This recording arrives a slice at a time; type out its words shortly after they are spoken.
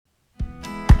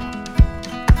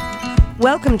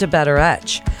Welcome to Better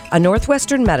Edge, a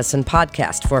Northwestern medicine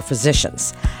podcast for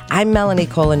physicians. I'm Melanie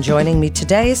Cole, and joining me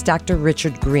today is Dr.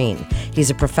 Richard Green. He's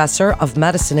a professor of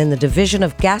medicine in the Division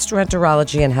of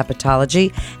Gastroenterology and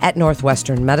Hepatology at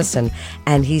Northwestern Medicine,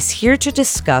 and he's here to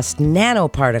discuss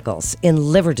nanoparticles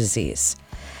in liver disease.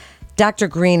 Dr.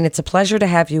 Green, it's a pleasure to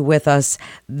have you with us.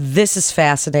 This is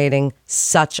fascinating,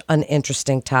 such an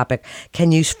interesting topic.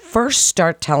 Can you first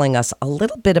start telling us a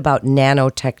little bit about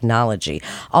nanotechnology?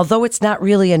 Although it's not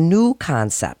really a new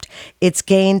concept, it's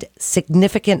gained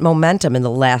significant momentum in the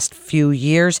last few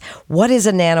years. What is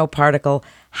a nanoparticle?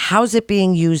 How's it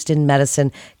being used in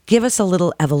medicine? Give us a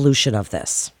little evolution of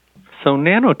this. So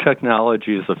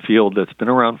nanotechnology is a field that's been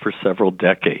around for several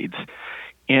decades.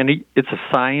 And it's a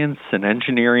science and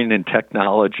engineering and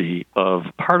technology of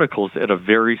particles at a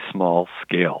very small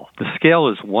scale. The scale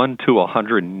is 1 to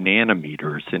 100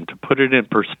 nanometers. And to put it in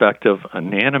perspective, a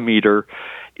nanometer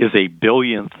is a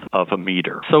billionth of a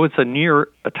meter. So it's a near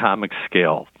atomic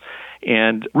scale.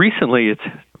 And recently it's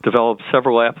developed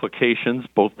several applications,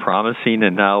 both promising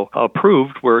and now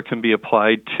approved, where it can be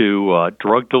applied to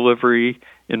drug delivery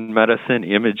in medicine,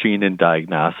 imaging, and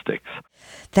diagnostics.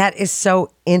 That is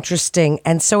so interesting.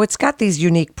 And so it's got these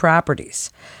unique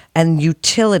properties and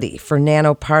utility for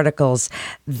nanoparticles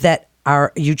that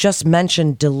are, you just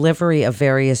mentioned delivery of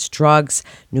various drugs,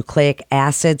 nucleic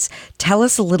acids. Tell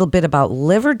us a little bit about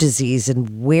liver disease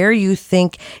and where you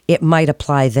think it might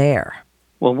apply there.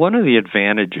 Well, one of the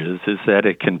advantages is that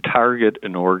it can target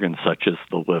an organ such as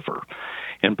the liver.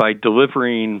 And by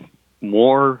delivering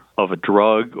more of a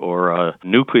drug or a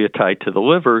nucleotide to the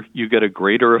liver, you get a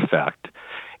greater effect.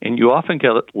 And you often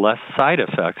get less side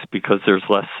effects because there's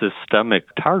less systemic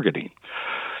targeting.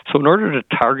 So in order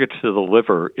to target to the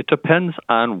liver, it depends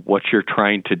on what you're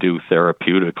trying to do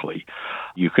therapeutically.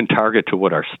 You can target to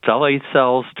what are stellate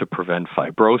cells to prevent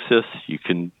fibrosis. You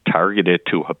can target it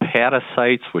to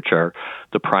hepatocytes, which are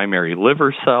the primary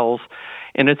liver cells.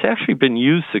 And it's actually been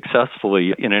used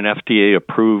successfully in an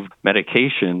FDA-approved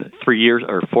medication 4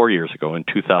 years ago in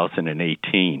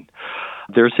 2018.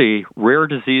 There's a rare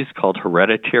disease called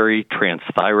hereditary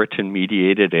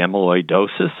transthyretin-mediated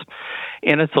amyloidosis,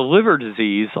 and it's a liver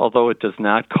disease, although it does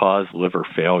not cause liver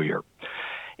failure.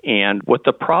 And what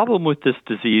the problem with this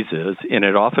disease is, and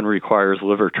it often requires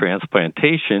liver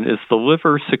transplantation, is the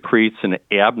liver secretes an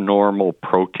abnormal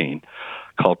protein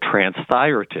called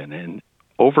transthyretin. And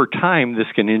over time,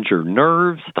 this can injure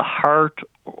nerves, the heart,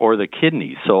 or the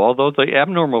kidneys. So although the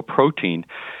abnormal protein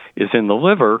is in the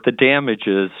liver, the damage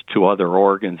is to other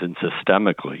organs and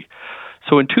systemically.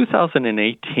 So in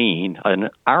 2018, an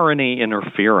RNA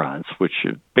interference, which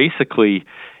basically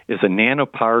is a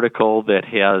nanoparticle that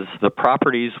has the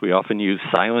properties, we often use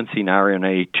silencing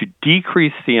RNA, to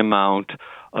decrease the amount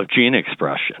of gene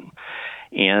expression.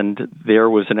 And there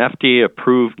was an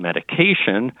FDA-approved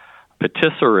medication,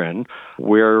 patisiran,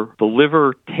 where the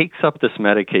liver takes up this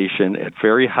medication at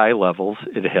very high levels.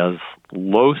 It has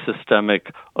low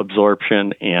systemic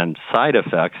absorption and side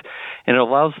effects, and it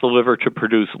allows the liver to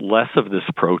produce less of this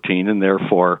protein and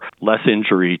therefore less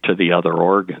injury to the other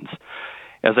organs.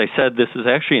 As I said, this is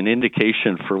actually an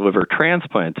indication for liver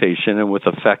transplantation, and with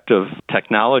effective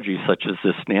technology such as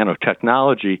this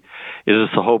nanotechnology, it is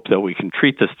the hope that we can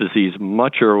treat this disease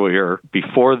much earlier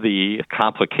before the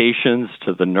complications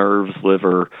to the nerves,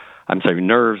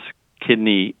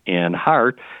 kidney, and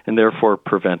heart, and therefore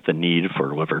prevent the need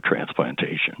for liver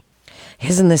transplantation.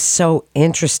 Isn't this so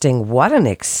interesting? What an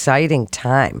exciting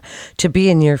time to be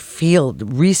in your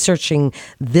field researching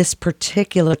this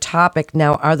particular topic.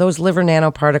 Now, are those liver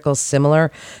nanoparticles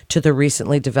similar to the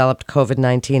recently developed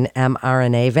COVID-19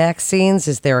 mRNA vaccines?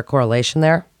 Is there a correlation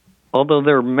there? Although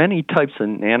there are many types of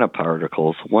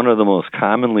nanoparticles, one of the most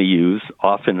commonly used,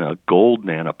 often a gold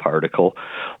nanoparticle,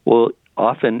 will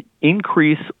often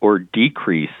increase or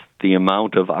decrease the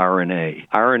amount of RNA.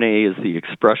 RNA is the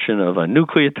expression of a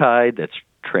nucleotide that's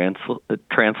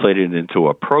translated into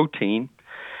a protein.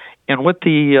 And what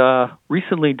the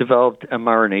recently developed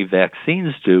mRNA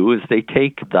vaccines do is they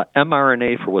take the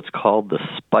mRNA for what's called the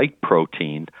spike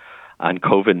protein on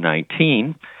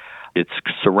COVID-19. It's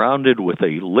surrounded with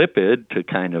a lipid to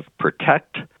kind of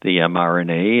protect the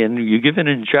mRNA, and you give an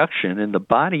injection, and the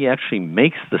body actually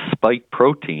makes the spike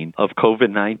protein of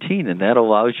COVID-19, and that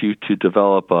allows you to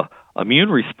develop a immune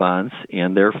response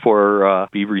and therefore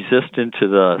be resistant to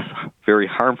the very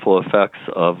harmful effects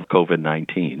of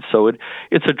COVID-19. So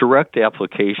it's a direct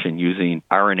application using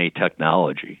RNA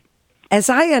technology. As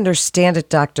I understand it,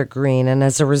 Dr. Green, and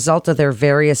as a result of their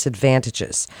various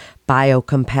advantages,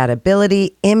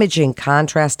 biocompatibility, imaging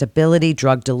contrastability,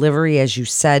 drug delivery, as you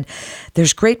said,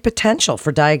 there's great potential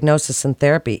for diagnosis and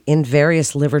therapy in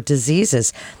various liver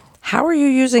diseases. How are you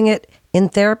using it in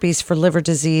therapies for liver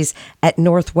disease at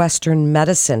Northwestern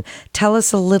Medicine? Tell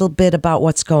us a little bit about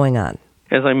what's going on.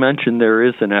 As I mentioned, there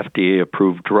is an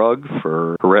FDA-approved drug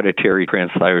for hereditary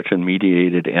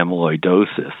transthyretin-mediated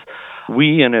amyloidosis.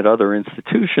 We and at other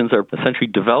institutions are essentially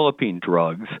developing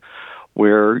drugs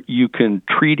where you can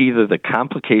treat either the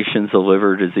complications of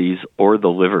liver disease or the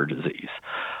liver disease.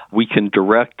 We can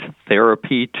direct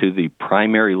therapy to the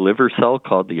primary liver cell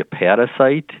called the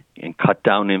hepatocyte and cut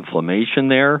down inflammation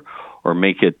there, or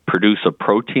make it produce a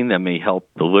protein that may help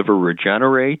the liver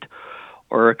regenerate.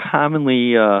 Or a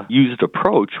commonly used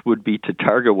approach would be to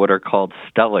target what are called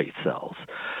stellate cells.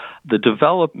 The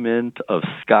development of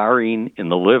scarring in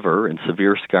the liver, and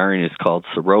severe scarring is called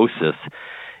cirrhosis,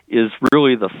 is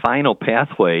really the final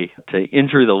pathway to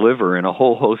injure the liver in a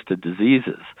whole host of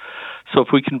diseases. So if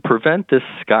we can prevent this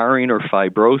scarring or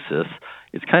fibrosis,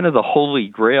 it's kind of the holy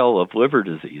grail of liver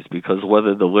disease, because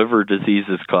whether the liver disease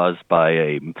is caused by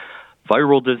a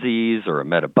viral disease or a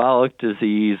metabolic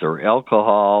disease or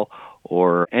alcohol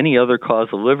or any other cause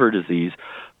of liver disease,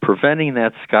 preventing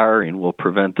that scarring will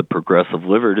prevent the progressive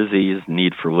liver disease,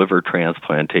 need for liver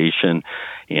transplantation,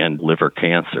 and liver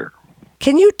cancer.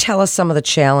 Can you tell us some of the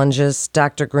challenges,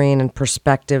 Dr. Green, and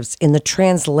perspectives in the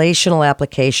translational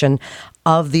application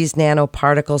of these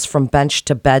nanoparticles from bench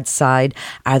to bedside?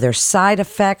 Are there side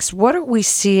effects? What are we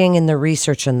seeing in the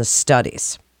research and the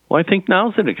studies? Well, I think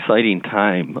now's an exciting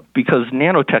time because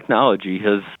nanotechnology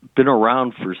has been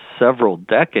around for several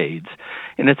decades,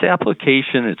 and its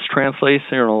application, its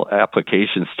translational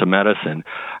applications to medicine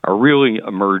are really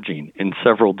emerging in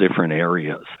several different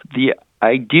areas. The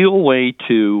ideal way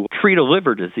to treat a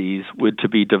liver disease would to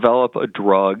be develop a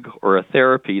drug or a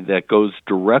therapy that goes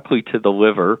directly to the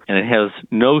liver, and it has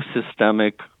no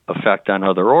systemic effect on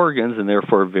other organs and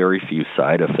therefore very few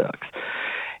side effects.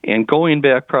 And going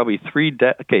back probably 3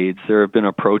 decades, there have been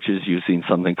approaches using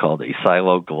something called a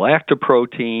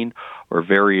sialogalactoprotein or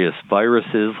various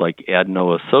viruses like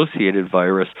adeno-associated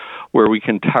virus, where we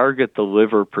can target the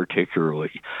liver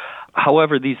particularly.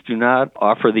 However, these do not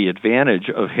offer the advantage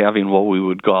of having what we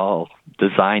would call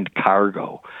designed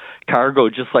cargo. Cargo,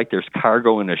 just like there's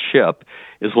cargo in a ship,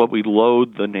 is what we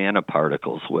load the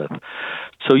nanoparticles with.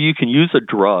 So you can use a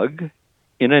drug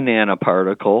in a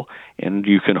nanoparticle, and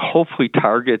you can hopefully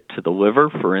target to the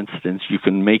liver. For instance, you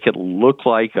can make it look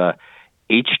like a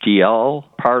HDL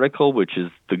particle, which is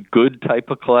the good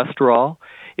type of cholesterol.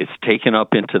 It's taken up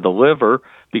into the liver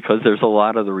because there's a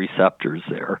lot of the receptors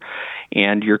there.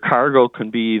 And your cargo can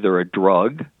be either a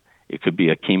drug, it could be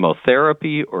a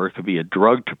chemotherapy, or it could be a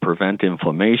drug to prevent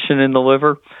inflammation in the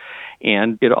liver.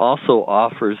 And it also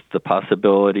offers the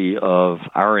possibility of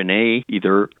RNA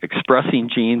either expressing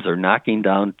genes or knocking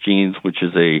down genes, which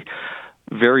is a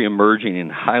very emerging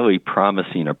and highly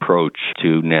promising approach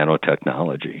to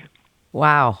nanotechnology.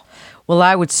 Wow. Well,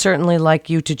 I would certainly like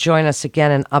you to join us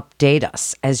again and update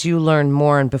us as you learn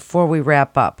more. And before we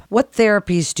wrap up, what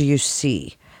therapies do you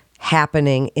see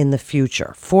happening in the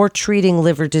future for treating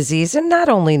liver disease, and not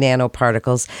only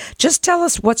nanoparticles? Just tell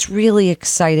us what's really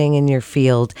exciting in your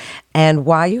field and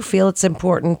why you feel it's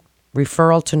important.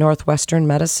 Referral to Northwestern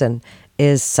Medicine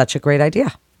is such a great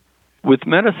idea. With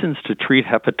medicines to treat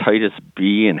hepatitis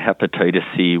B and hepatitis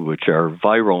C, which are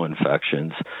viral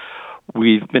infections,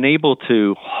 we've been able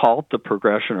to halt the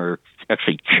progression or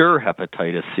actually cure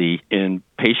hepatitis C in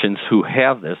patients who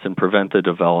have this and prevent the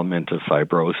development of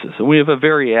fibrosis. And we have a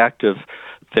very active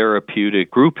therapeutic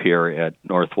group here at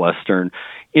Northwestern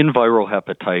in viral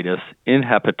hepatitis, in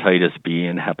hepatitis B,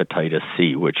 and hepatitis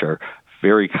C, which are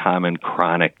very common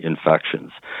chronic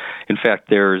infections. In fact,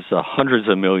 there's hundreds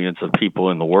of millions of people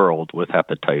in the world with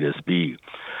hepatitis B.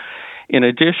 In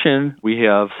addition, we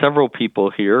have several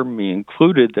people here, me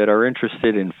included, that are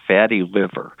interested in fatty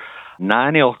liver.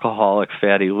 Non-alcoholic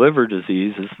fatty liver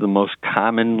disease is the most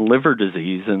common liver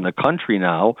disease in the country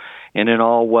now and in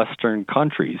all Western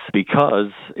countries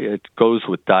because it goes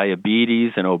with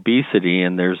diabetes and obesity,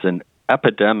 and there's an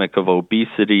epidemic of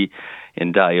obesity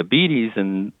and diabetes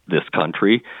in this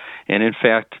country. And in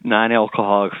fact,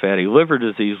 non-alcoholic fatty liver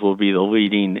disease will be the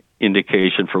leading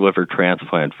indication for liver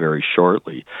transplant very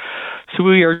shortly. So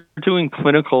we are doing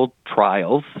clinical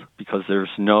trials because there's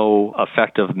no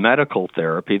effective medical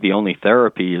therapy. The only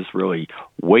therapy is really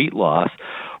weight loss.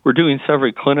 We're doing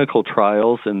several clinical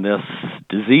trials in this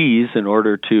disease in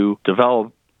order to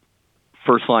develop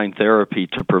first-line therapy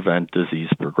to prevent disease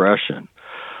progression.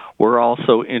 We're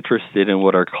also interested in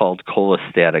what are called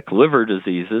cholestatic liver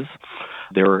diseases.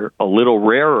 They're a little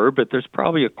rarer, but there's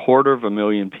probably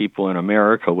 250,000 people in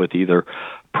America with either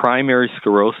primary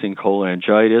sclerosing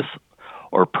cholangitis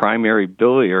or primary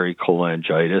biliary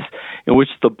cholangitis, in which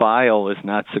the bile is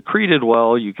not secreted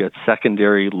well. You get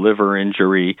secondary liver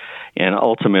injury and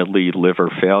ultimately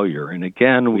liver failure. And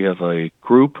again, we have a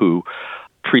group who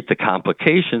treat the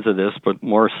complications of this, but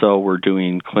more so we're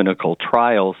doing clinical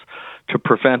trials to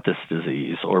prevent this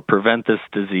disease or prevent this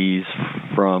disease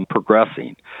from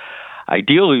progressing.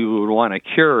 Ideally, we would want a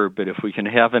cure, but if we can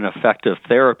have an effective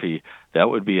therapy, that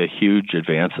would be a huge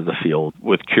advance of the field,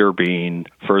 with cure being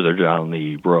further down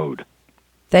the road.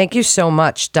 Thank you so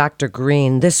much, Dr.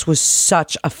 Green. This was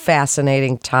such a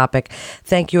fascinating topic.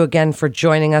 Thank you again for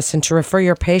joining us, and to refer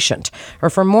your patient or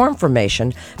for more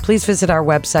information, please visit our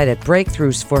website at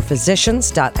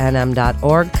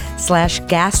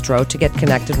breakthroughsforphysicians.nm.org/gastro to get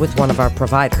connected with one of our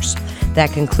providers.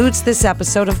 That concludes this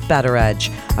episode of Better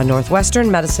Edge, a Northwestern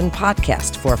Medicine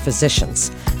podcast for physicians.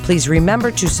 Please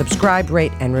remember to subscribe,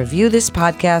 rate, and review this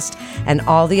podcast and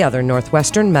all the other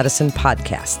Northwestern Medicine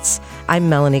podcasts. I'm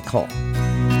Melanie Cole.